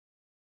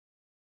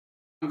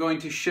I'm going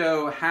to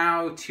show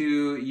how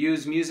to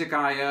use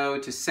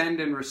musicIO to send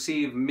and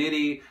receive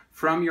MIDI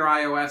from your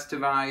iOS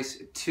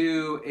device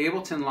to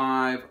Ableton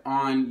Live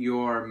on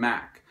your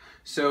Mac.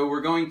 So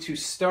we're going to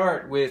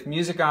start with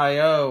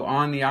musicIO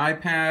on the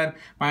iPad.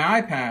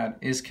 My iPad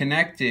is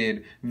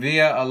connected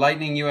via a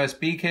Lightning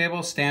USB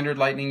cable, standard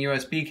Lightning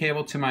USB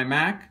cable, to my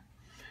Mac.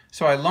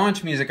 So I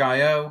launch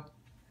musicIO,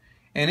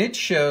 and it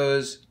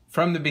shows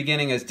from the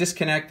beginning as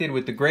disconnected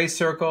with the gray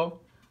circle.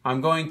 I'm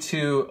going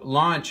to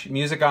launch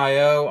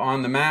musicIO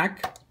on the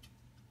Mac,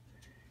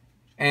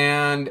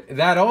 and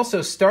that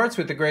also starts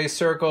with the gray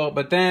circle,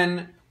 but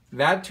then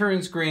that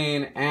turns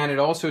green, and it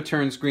also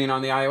turns green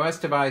on the iOS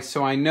device,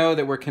 so I know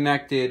that we're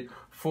connected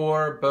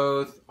for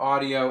both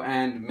audio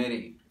and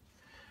MIDI.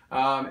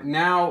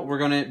 Now we're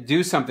going to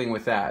do something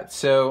with that.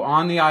 So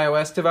on the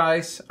iOS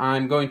device,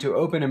 I'm going to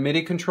open a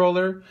MIDI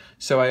controller.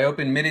 So I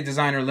open MIDI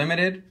Designer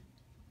Limited.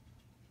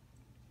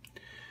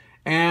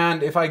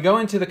 And if I go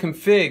into the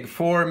config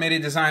for MIDI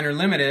Designer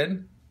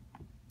Limited,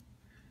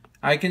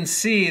 I can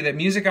see that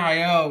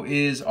musicIO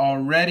is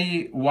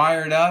already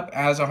wired up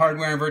as a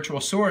hardware and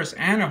virtual source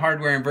and a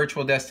hardware and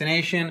virtual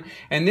destination.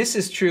 And this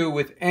is true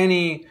with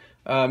any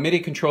MIDI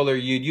controller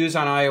you'd use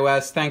on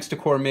iOS. Thanks to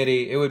Core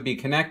MIDI, it would be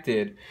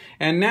connected.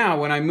 And now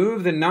when I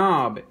move the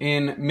knob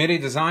in MIDI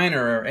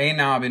Designer, or a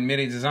knob in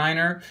MIDI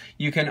Designer,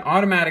 you can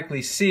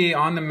automatically see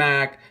on the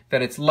Mac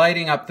that it's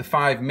lighting up the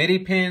 5 MIDI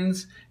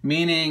pins,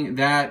 meaning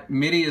that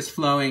MIDI is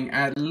flowing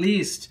at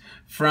least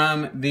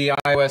from the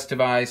iOS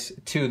device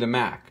to the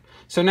Mac.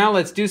 So now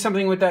let's do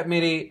something with that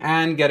MIDI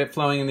and get it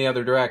flowing in the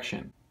other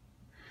direction.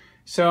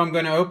 So I'm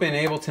going to open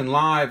Ableton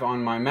Live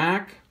on my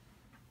Mac.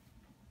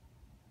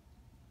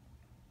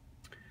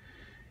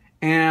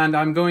 And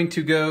I'm going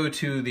to go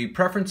to the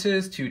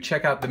Preferences to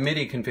check out the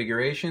MIDI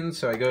configuration.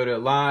 So I go to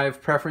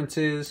Live,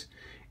 Preferences,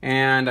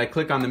 and I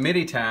click on the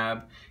MIDI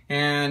tab.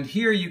 And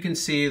here you can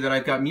see that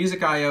I've got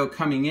musicIO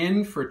coming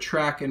in for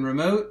track and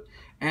remote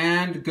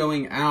and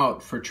going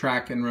out for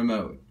track and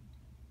remote.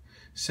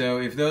 So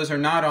if those are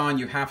not on,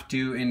 you have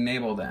to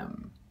enable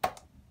them.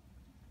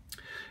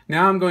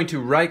 Now I'm going to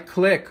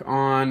right-click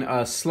on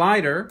a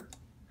slider.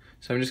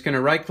 So I'm just going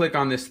to right-click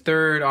on this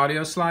third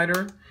audio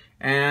slider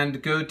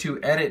and go to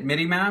Edit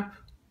MIDI Map.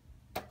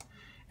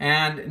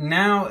 And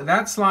now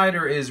that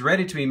slider is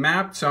ready to be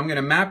mapped, so I'm going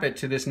to map it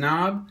to this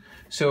knob.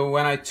 So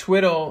when I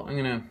twiddle, I'm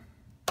going to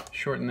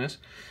shorten this.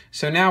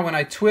 So now when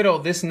I twiddle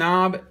this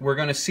knob, we're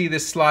going to see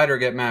this slider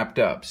get mapped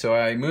up. So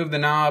I move the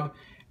knob,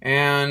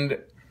 and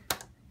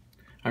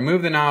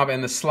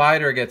the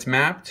slider gets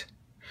mapped.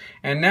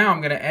 And now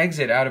I'm going to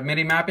exit out of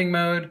MIDI mapping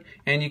mode,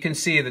 and you can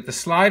see that the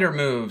slider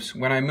moves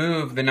when I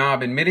move the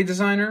knob in MIDI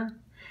Designer.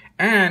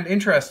 And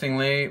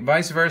interestingly,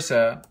 vice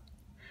versa,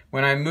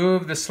 when I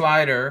move the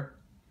slider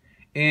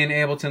in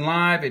Ableton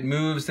Live, it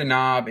moves the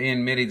knob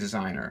in MIDI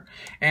Designer.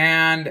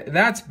 And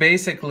that's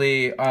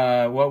basically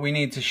what we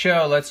need to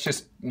show. Let's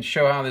just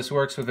show how this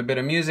works with a bit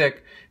of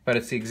music, but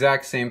it's the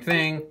exact same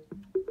thing.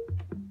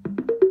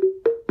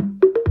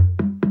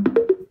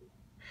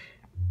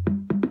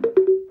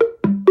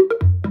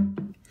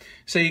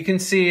 So you can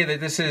see that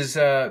this is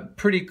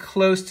pretty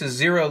close to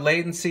zero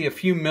latency, a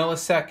few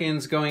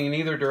milliseconds going in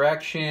either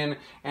direction,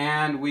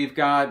 and we've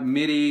got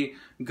MIDI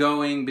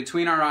going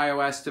between our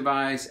iOS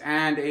device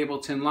and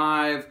Ableton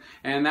Live,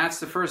 and that's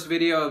the first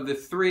video of the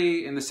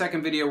 3. In the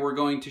second video, we're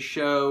going to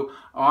show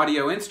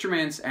audio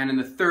instruments, and in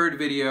the third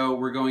video,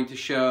 we're going to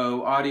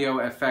show audio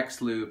FX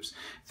loops.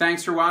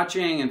 Thanks for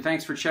watching, and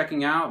thanks for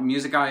checking out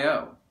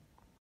musicIO.